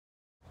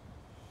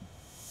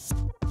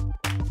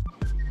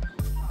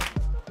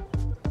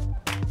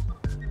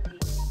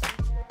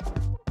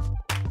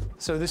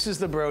So this is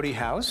the Brody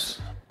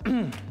house,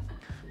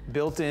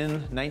 built in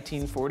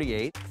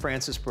 1948.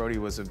 Francis Brody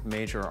was a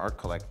major art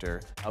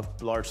collector of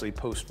largely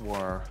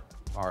post-war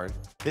art.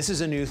 This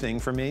is a new thing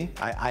for me.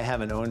 I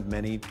haven't owned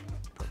many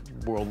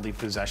worldly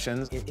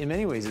possessions. In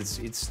many ways,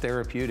 it's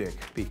therapeutic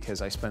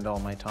because I spend all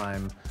my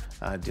time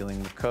dealing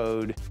with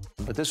code.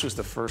 But this was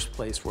the first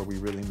place where we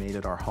really made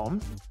it our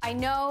home. I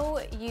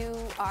know you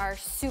are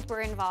super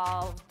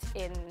involved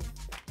in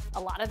a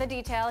lot of the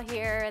detail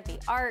here, the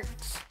art.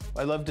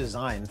 I love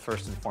design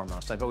first and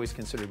foremost. I've always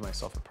considered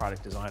myself a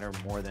product designer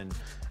more than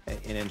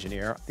an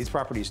engineer. These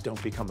properties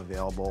don't become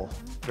available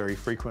very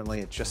frequently.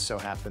 It just so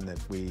happened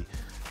that we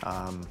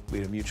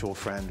had a mutual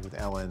friend with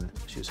Ellen.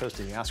 She was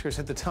hosting the Oscars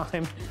at the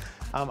time.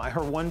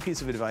 Her one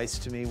piece of advice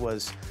to me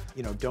was,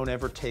 don't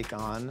ever take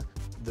on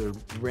the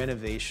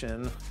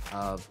renovation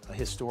of a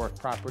historic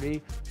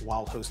property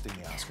while hosting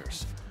the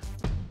Oscars.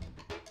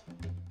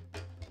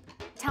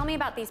 Tell me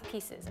about these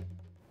pieces.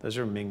 Those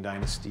are Ming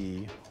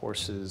Dynasty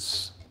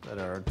horses that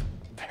are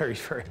very,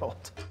 very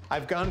old.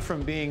 I've gone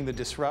from being the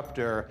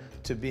disruptor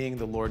to being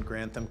the Lord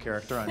Grantham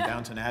character on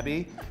Downton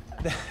Abbey,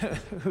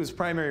 whose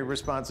primary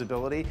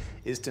responsibility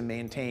is to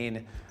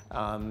maintain,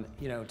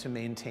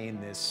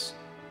 this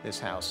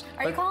house.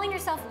 Are you calling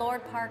yourself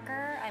Lord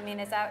Parker? I mean,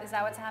 is that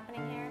what's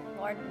happening here,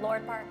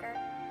 Lord Parker?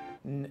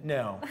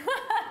 No,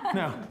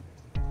 no.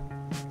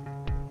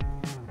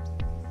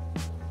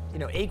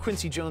 A.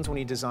 Quincy Jones, when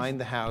he designed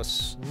the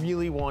house,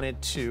 really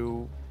wanted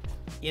to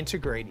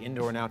integrate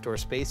indoor and outdoor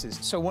spaces.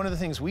 So one of the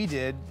things we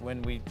did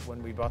when we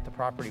bought the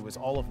property was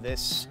all of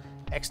this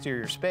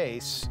exterior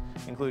space,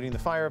 including the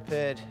fire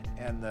pit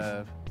and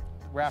the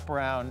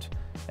wraparound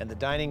and the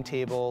dining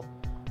table.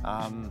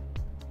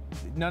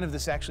 None of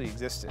this actually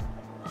existed.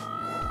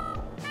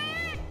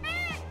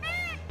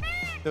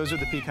 Those are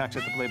the peacocks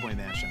at the Playboy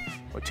Mansion.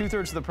 Well,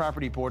 2/3 of the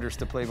property borders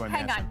the Playboy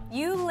Mansion. Hang on,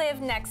 you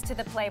live next to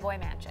the Playboy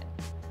Mansion.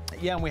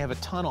 Yeah, and we have a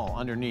tunnel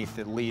underneath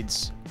that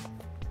leads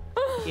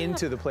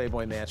into the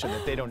Playboy Mansion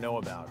that they don't know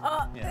about.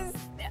 Yeah.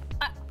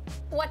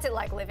 What's it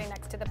like living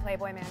next to the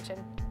Playboy Mansion?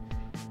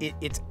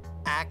 It's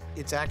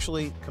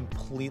actually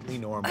completely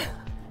normal.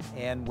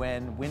 And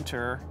when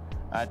Winter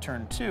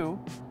turned 2,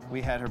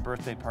 we had her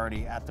birthday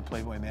party at the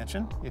Playboy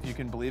Mansion, if you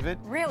can believe it.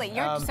 Really?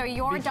 So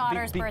your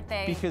daughter's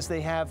birthday because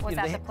they have, was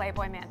at the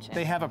Playboy Mansion?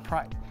 They have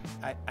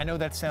I know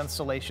that sounds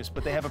salacious,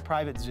 but they have a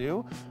private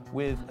zoo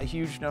with a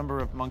huge number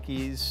of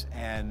monkeys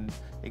and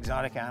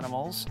exotic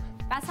animals.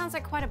 That sounds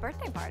like quite a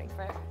birthday party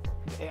for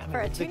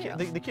a 2-year-old.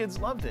 The kids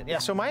loved it. Yeah,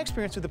 so my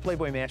experience with the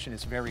Playboy Mansion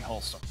is very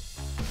wholesome.